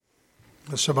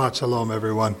Shabbat Shalom,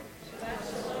 everyone.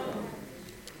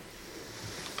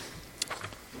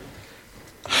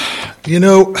 You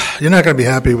know, you're not going to be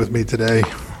happy with me today.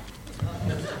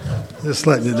 Just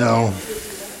letting you know.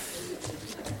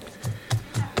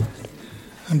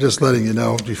 I'm just letting you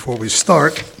know before we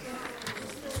start.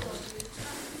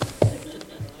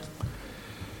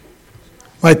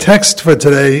 My text for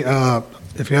today,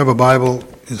 if you have a Bible,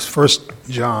 is 1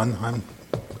 John.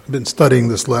 I've been studying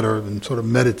this letter and sort of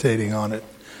meditating on it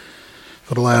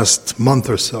for the last month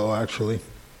or so, actually.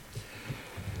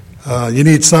 You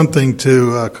need something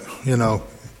to,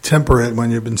 temper it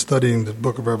when you've been studying the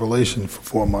book of Revelation for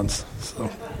 4 months.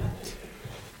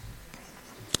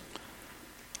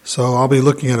 So I'll be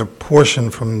looking at a portion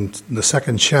from the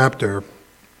second chapter.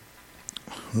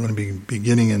 I'm going to be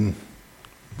beginning in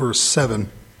verse 7.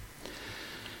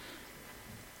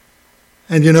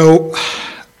 And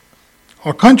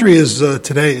our country is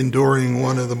today enduring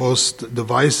one of the most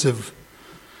divisive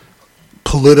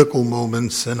political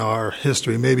moments in our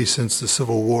history, maybe since the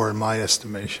Civil War, in my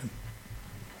estimation.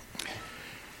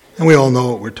 And we all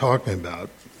know what we're talking about.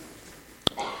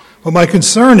 But my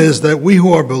concern is that we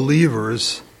who are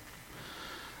believers,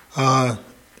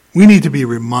 we need to be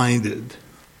reminded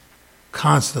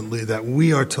constantly that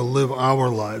we are to live our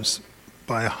lives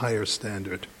by a higher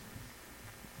standard.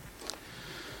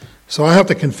 So I have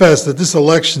to confess that this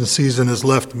election season has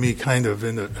left me kind of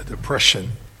in a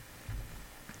depression.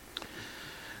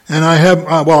 And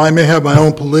I may have my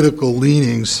own political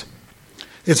leanings.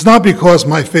 It's not because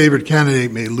my favorite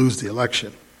candidate may lose the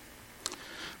election,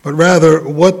 but rather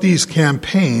what these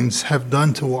campaigns have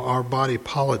done to our body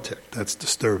politic that's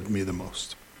disturbed me the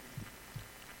most.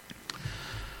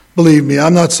 Believe me,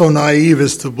 I'm not so naive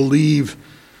as to believe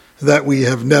that we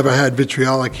have never had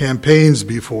vitriolic campaigns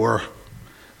before.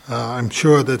 I'm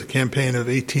sure that the campaign of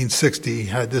 1860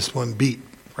 had this one beat,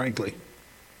 frankly.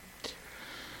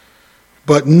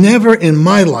 But never in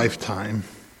my lifetime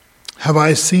have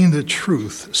I seen the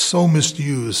truth so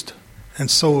misused and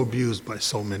so abused by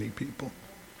so many people.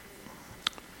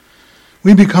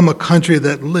 We become a country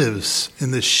that lives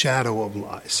in the shadow of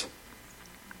lies.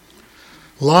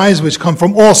 Lies which come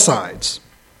from all sides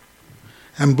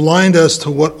and blind us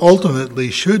to what ultimately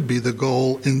should be the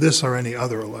goal in this or any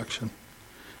other election,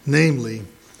 namely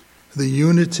the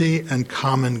unity and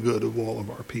common good of all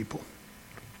of our people.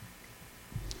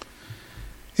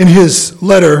 In his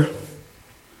letter,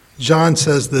 John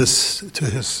says this to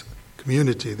his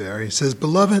community there. He says,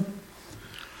 "Beloved,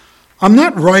 I'm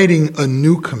not writing a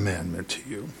new commandment to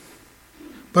you,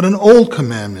 but an old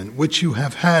commandment which you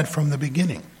have had from the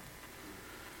beginning.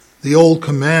 The old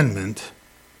commandment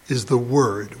is the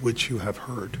word which you have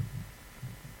heard."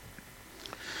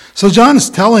 So John is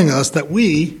telling us that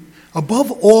we, above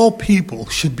all people,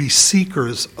 should be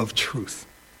seekers of truth.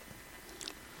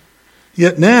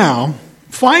 Yet now,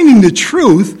 finding the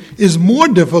truth is more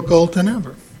difficult than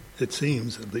ever, it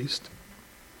seems at least.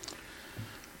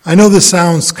 I know this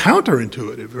sounds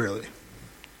counterintuitive, really.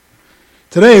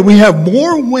 Today, we have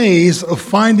more ways of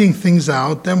finding things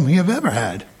out than we have ever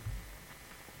had.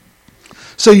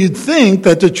 So you'd think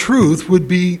that the truth would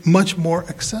be much more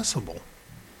accessible.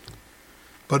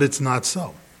 But it's not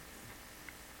so.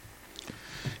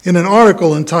 In an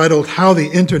article entitled "How the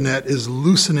Internet is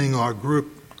Loosening Our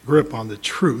Grip on the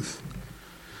Truth,"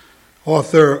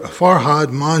 author Farhad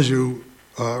Manjoo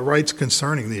writes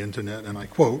concerning the Internet, and I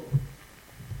quote,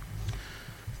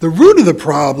 "The root of the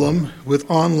problem with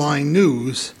online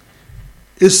news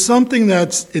is something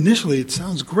that's initially, it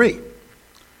sounds great.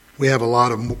 We have a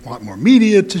lot more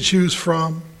media to choose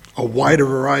from. A wider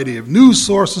variety of news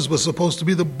sources was supposed to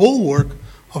be the bulwark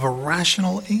of a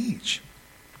rational age,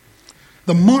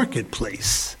 the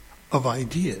marketplace of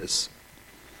ideas.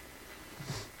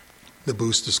 The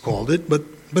boosters called it, but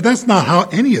that's not how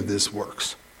any of this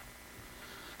works.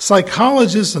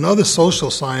 Psychologists and other social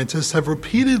scientists have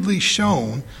repeatedly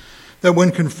shown that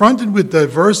when confronted with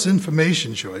diverse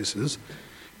information choices,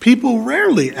 people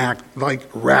rarely act like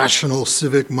rational,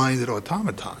 civic-minded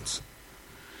automatons.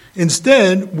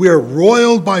 Instead, we're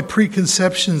roiled by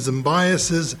preconceptions and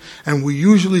biases, and we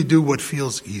usually do what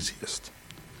feels easiest.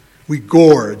 We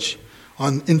gorge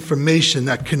on information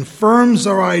that confirms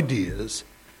our ideas,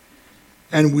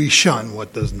 and we shun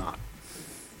what does not."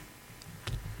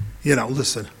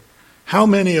 Listen, how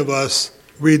many of us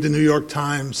read the New York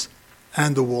Times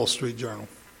and the Wall Street Journal?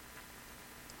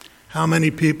 How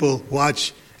many people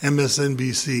watch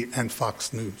MSNBC and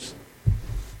Fox News?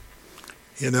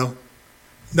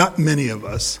 Not many of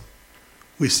us.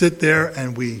 We sit there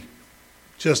and we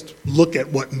just look at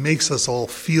what makes us all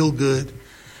feel good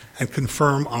and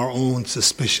confirm our own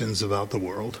suspicions about the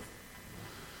world.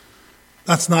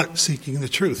 That's not seeking the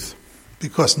truth,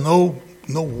 because no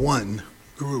one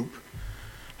group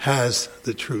has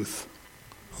the truth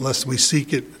unless we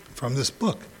seek it from this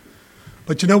book.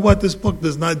 But you know what? This book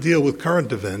does not deal with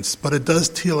current events, but it does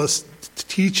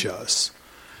teach us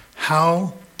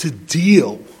how to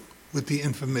deal with the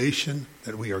information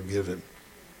that we are given.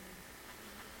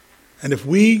 And if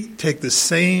we take the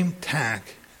same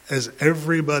tack as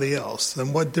everybody else,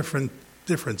 then what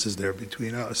difference is there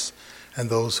between us and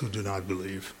those who do not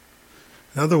believe?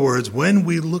 In other words, when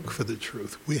we look for the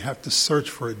truth, we have to search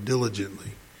for it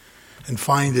diligently and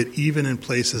find it even in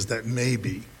places that may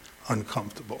be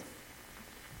uncomfortable.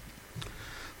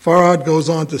 Farhad goes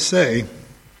on to say,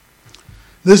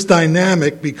 this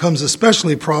dynamic becomes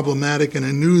especially problematic in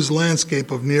a news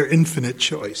landscape of near infinite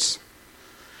choice.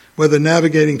 Whether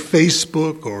navigating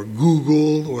Facebook or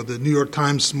Google or the New York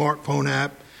Times smartphone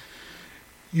app,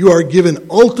 you are given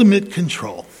ultimate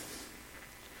control.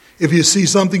 If you see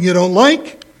something you don't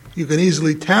like, you can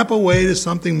easily tap away to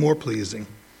something more pleasing.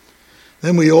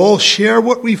 Then we all share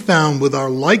what we found with our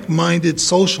like-minded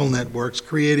social networks,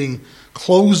 creating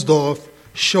closed-off,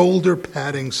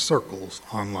 shoulder-padding circles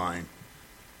online.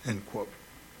 End quote.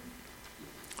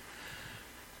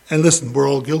 And listen, we're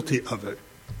all guilty of it,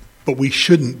 but we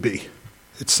shouldn't be.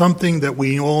 It's something that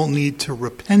we all need to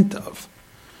repent of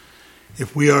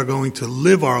if we are going to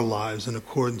live our lives in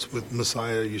accordance with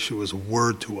Messiah Yeshua's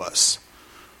word to us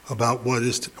about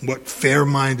what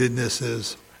fair-mindedness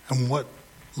is and what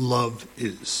love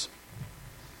is.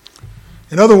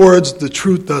 In other words, the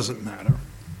truth doesn't matter.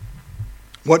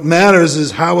 What matters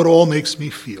is how it all makes me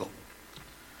feel.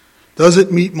 Does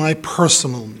it meet my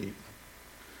personal need?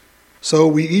 So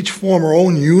we each form our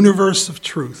own universe of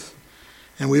truth,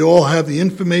 and we all have the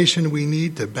information we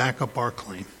need to back up our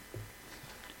claim.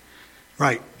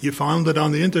 Right, you found it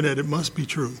on the internet, it must be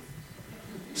true.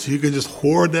 So you can just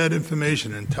hoard that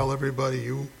information and tell everybody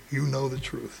you know the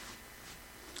truth.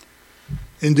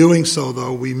 In doing so,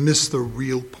 though, we miss the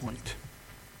real point.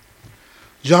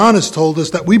 John has told us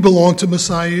that we belong to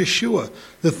Messiah Yeshua.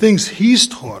 The things he's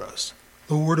taught us,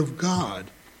 the Word of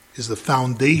God, is the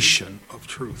foundation of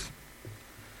truth.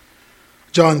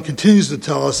 John continues to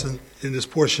tell us in this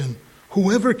portion,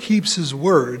 whoever keeps his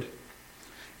word,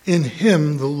 in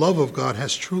him the love of God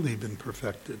has truly been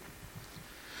perfected.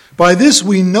 By this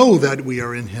we know that we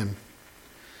are in him.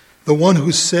 The one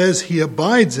who says he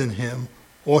abides in him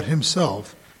ought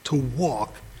himself to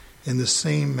walk in the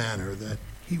same manner that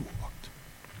he walked.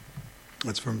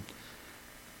 That's from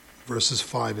verses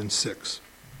 5 and 6.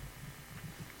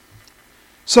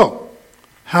 So,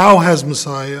 how has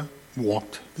Messiah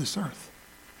walked this earth?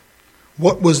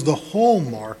 What was the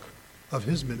hallmark of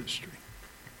his ministry?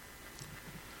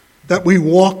 That we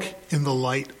walk in the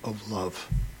light of love.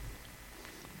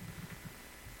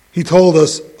 He told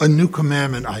us, a new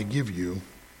commandment I give you,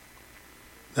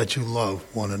 that you love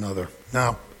one another.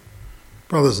 Now,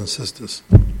 brothers and sisters,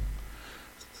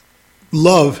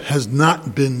 love has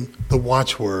not been the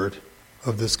watchword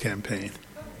of this campaign.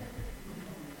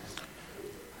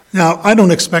 Now, I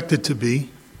don't expect it to be,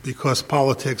 because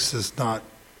politics is not,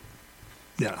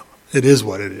 it is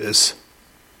what it is.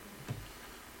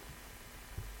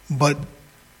 But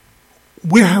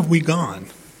where have we gone?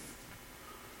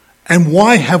 And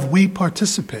why have we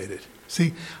participated?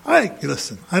 See, I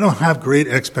don't have great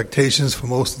expectations for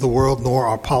most of the world, nor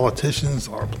our politicians,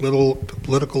 our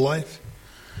political life.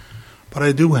 But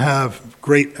I do have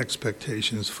great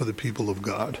expectations for the people of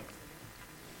God.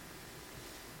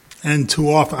 And too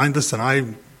often,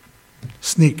 I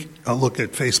sneak a look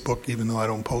at Facebook, even though I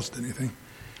don't post anything,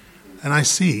 and I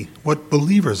see what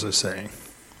believers are saying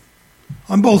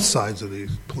on both sides of the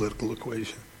political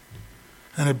equation.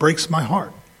 And it breaks my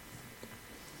heart.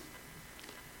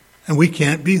 And we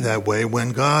can't be that way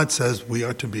when God says we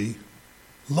are to be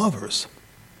lovers.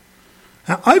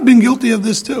 Now, I've been guilty of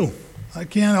this too. I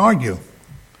can't argue.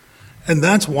 And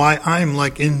that's why I'm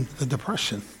like in a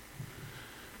depression.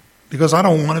 Because I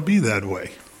don't want to be that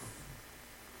way.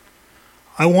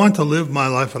 I want to live my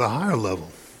life at a higher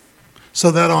level. So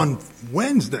that on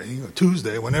Wednesday or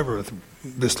Tuesday, whenever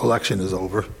this election is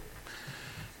over,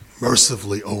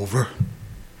 mercifully over,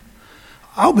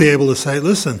 I'll be able to say,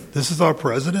 listen, this is our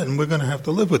president, and we're going to have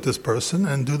to live with this person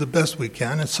and do the best we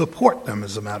can and support them,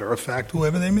 as a matter of fact,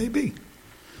 whoever they may be.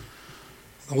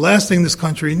 The last thing this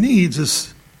country needs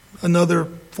is another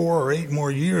 4 or 8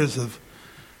 more years of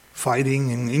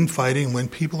fighting and infighting when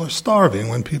people are starving,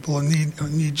 when people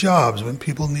need jobs, when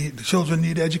children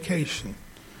need education.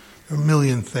 There are a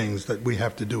million things that we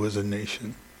have to do as a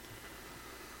nation.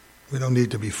 We don't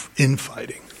need to be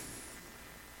infighting.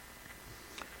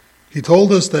 He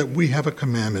told us that we have a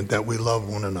commandment that we love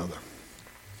one another.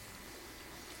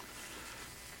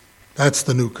 That's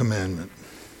the new commandment.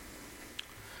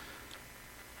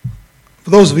 For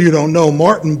those of you who don't know,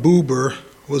 Martin Buber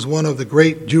was one of the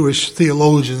great Jewish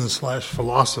theologians /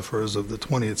 philosophers of the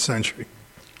 20th century.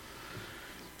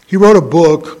 He wrote a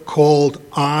book called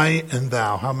I and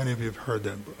Thou. How many of you have heard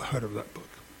of that book?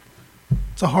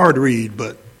 It's a hard read,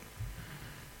 but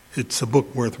it's a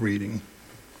book worth reading.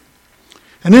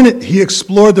 And in it, he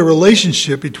explored the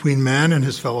relationship between man and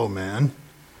his fellow man,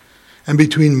 and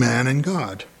between man and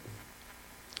God.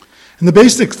 And the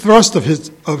basic thrust of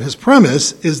his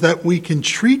premise is that we can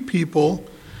treat people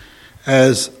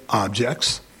as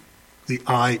objects, the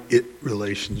I-it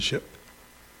relationship,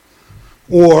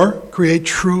 or create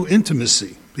true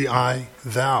intimacy, the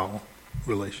I-thou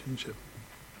relationship.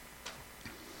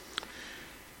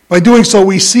 By doing so,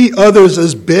 we see others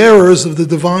as bearers of the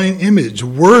divine image,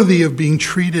 worthy of being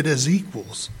treated as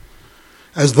equals,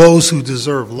 as those who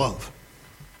deserve love.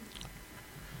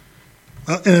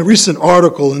 In a recent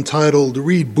article entitled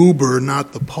Read Buber,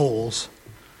 Not the Poles,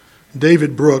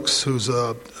 David Brooks, who's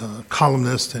a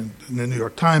columnist in the New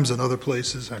York Times and other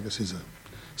places, I guess he's a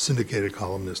syndicated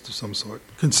columnist of some sort,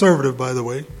 conservative, by the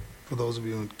way, for those of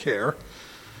you who care,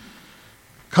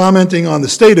 commenting on the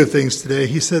state of things today,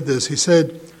 he said this. He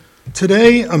said,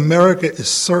 "Today, America is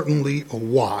certainly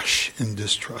awash in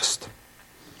distrust.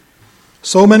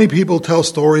 So many people tell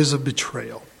stories of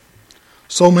betrayal.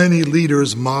 So many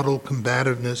leaders model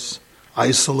combativeness,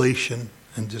 isolation,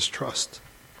 and distrust.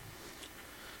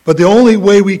 But the only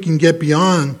way we can get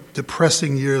beyond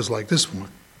depressing years like this one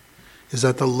is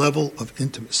at the level of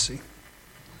intimacy.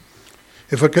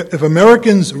 If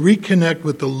Americans reconnect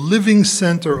with the living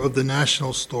center of the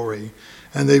national story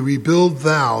and they rebuild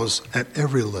vows at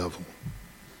every level,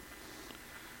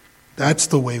 that's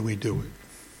the way we do it.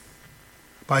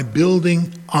 By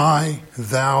building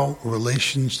I-thou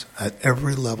relations at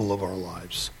every level of our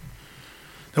lives.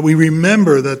 That we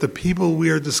remember that the people we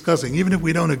are discussing, even if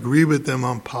we don't agree with them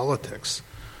on politics,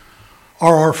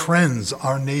 are our friends,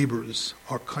 our neighbors,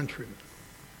 our countrymen.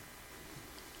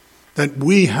 That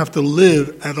we have to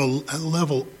live at a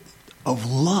level of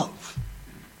love.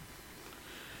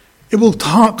 It will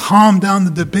calm down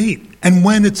the debate, and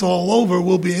when it's all over,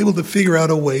 we'll be able to figure out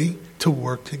a way to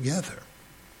work together.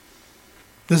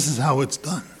 This is how it's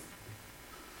done.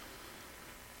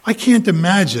 I can't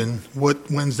imagine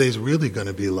what Wednesday's really going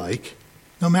to be like,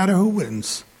 no matter who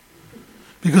wins.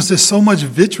 Because there's so much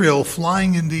vitriol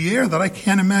flying in the air that I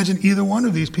can't imagine either one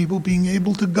of these people being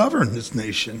able to govern this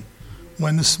nation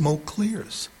when the smoke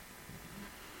clears.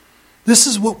 This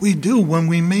is what we do when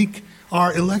we make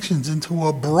our elections into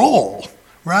a brawl,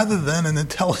 rather than an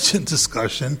intelligent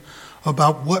discussion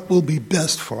about what will be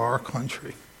best for our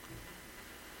country.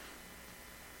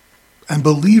 And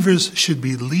believers should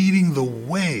be leading the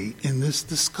way in this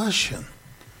discussion.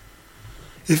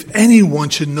 If anyone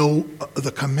should know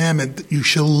the commandment that you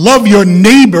shall love your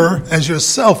neighbor as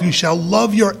yourself, you shall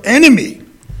love your enemy.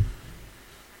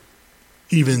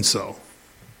 Even so,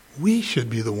 we should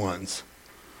be the ones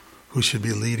who should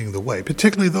be leading the way,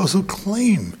 particularly those who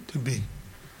claim to be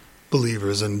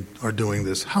believers and are doing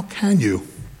this. How can you,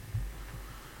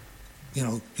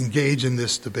 engage in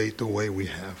this debate the way we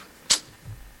have?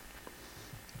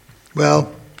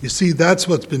 Well, you see, that's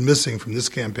what's been missing from this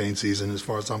campaign season as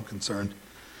far as I'm concerned.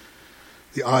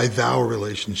 The I-thou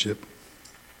relationship.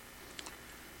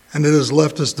 And it has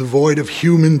left us devoid of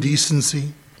human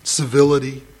decency,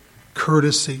 civility,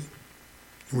 courtesy,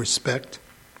 and respect.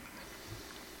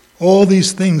 All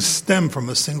these things stem from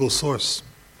a single source,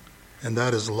 and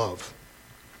that is love.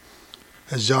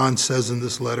 As John says in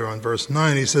this letter on verse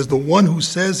 9, he says, "The one who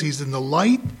says he's in the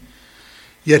light,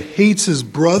 yet hates his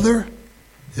brother,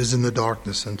 is in the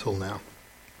darkness until now."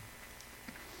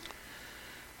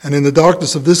 And in the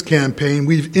darkness of this campaign,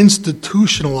 we've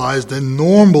institutionalized and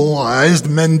normalized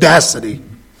mendacity.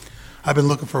 I've been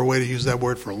looking for a way to use that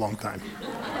word for a long time.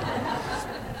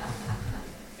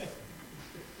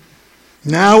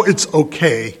 Now it's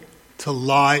okay to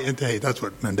lie and to hate. That's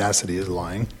what mendacity is,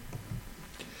 lying.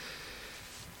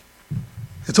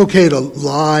 It's okay to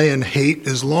lie and hate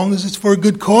as long as it's for a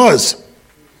good cause.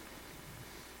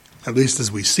 At least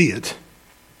as we see it.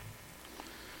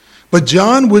 But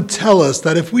John would tell us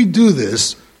that if we do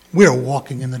this, we are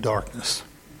walking in the darkness.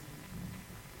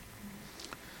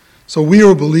 So we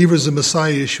are believers in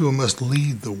Messiah Yeshua must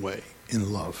lead the way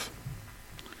in love.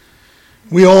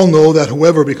 We all know that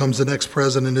whoever becomes the next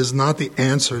president is not the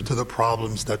answer to the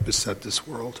problems that beset this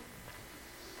world.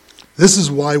 This is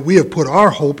why we have put our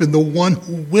hope in the one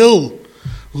who will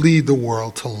lead the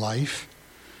world to life,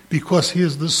 because he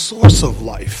is the source of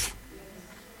life.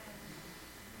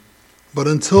 But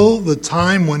until the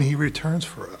time when he returns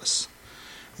for us,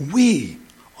 We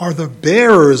are the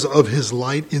bearers of his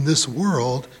light in this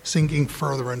world, sinking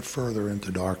further and further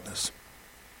into darkness.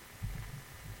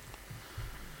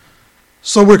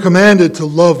 So we're commanded to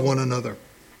love one another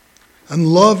and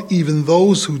love even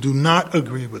those who do not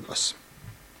agree with us.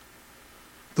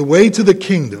 The way to the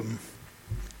kingdom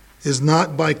is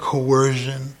not by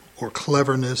coercion or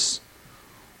cleverness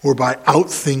or by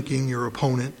outthinking your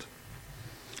opponent,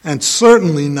 and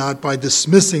certainly not by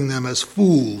dismissing them as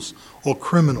fools or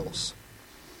criminals,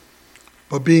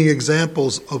 but being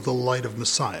examples of the light of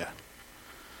Messiah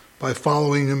by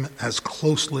following him as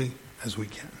closely as we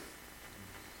can.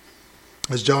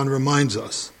 As John reminds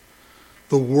us,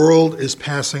 the world is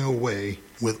passing away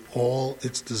with all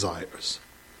its desires,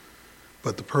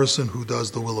 but the person who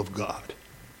does the will of God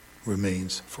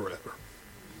remains forever.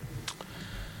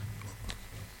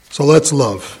 So let's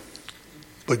love,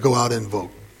 but go out and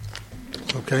vote.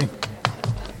 Okay?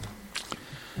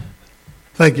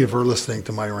 Thank you for listening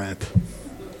to my rant.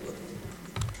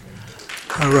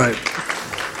 All right.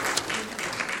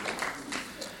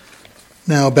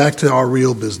 Now back to our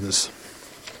real business.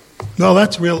 No,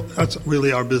 that's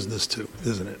really our business too,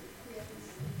 isn't it?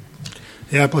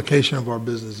 The application of our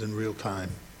business in real time.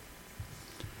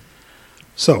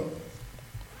 So,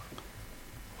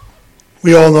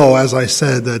 we all know, as I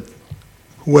said, that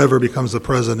whoever becomes the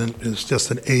president is just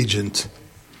an agent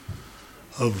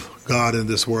of God in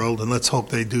this world, and let's hope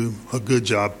they do a good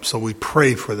job, so we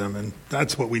pray for them, and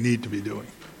that's what we need to be doing.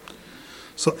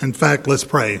 So, in fact, let's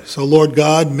pray. So, Lord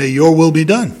God, may your will be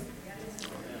done.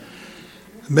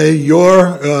 May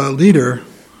your leader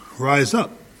rise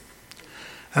up.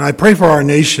 And I pray for our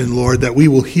nation, Lord, that we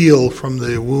will heal from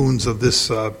the wounds of this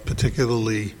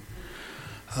particularly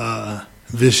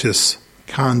vicious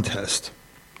contest.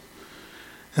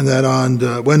 And that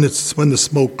when the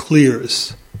smoke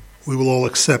clears, we will all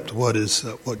accept what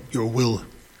your will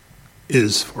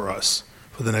is for us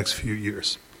for the next few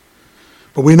years.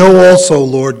 But we know also,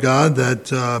 Lord God,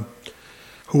 that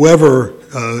whoever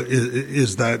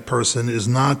is that person is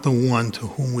not the one to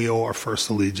whom we owe our first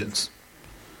allegiance.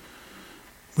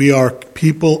 We are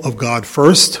people of God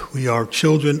first. We are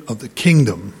children of the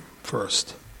kingdom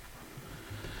first.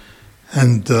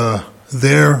 And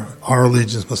there our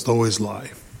allegiance must always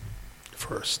lie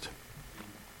first.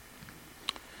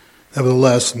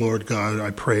 Nevertheless, Lord God,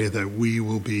 I pray that we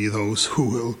will be those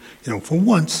who will, for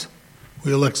once,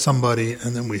 we elect somebody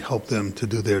and then we help them to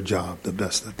do their job the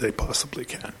best that they possibly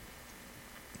can.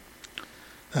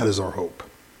 That is our hope.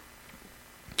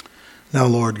 Now,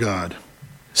 Lord God,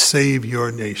 save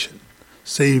your nation.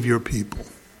 Save your people.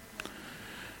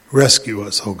 Rescue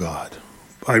us, O God,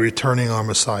 by returning our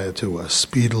Messiah to us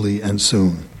speedily and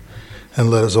soon. And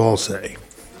let us all say,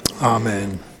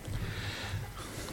 Amen.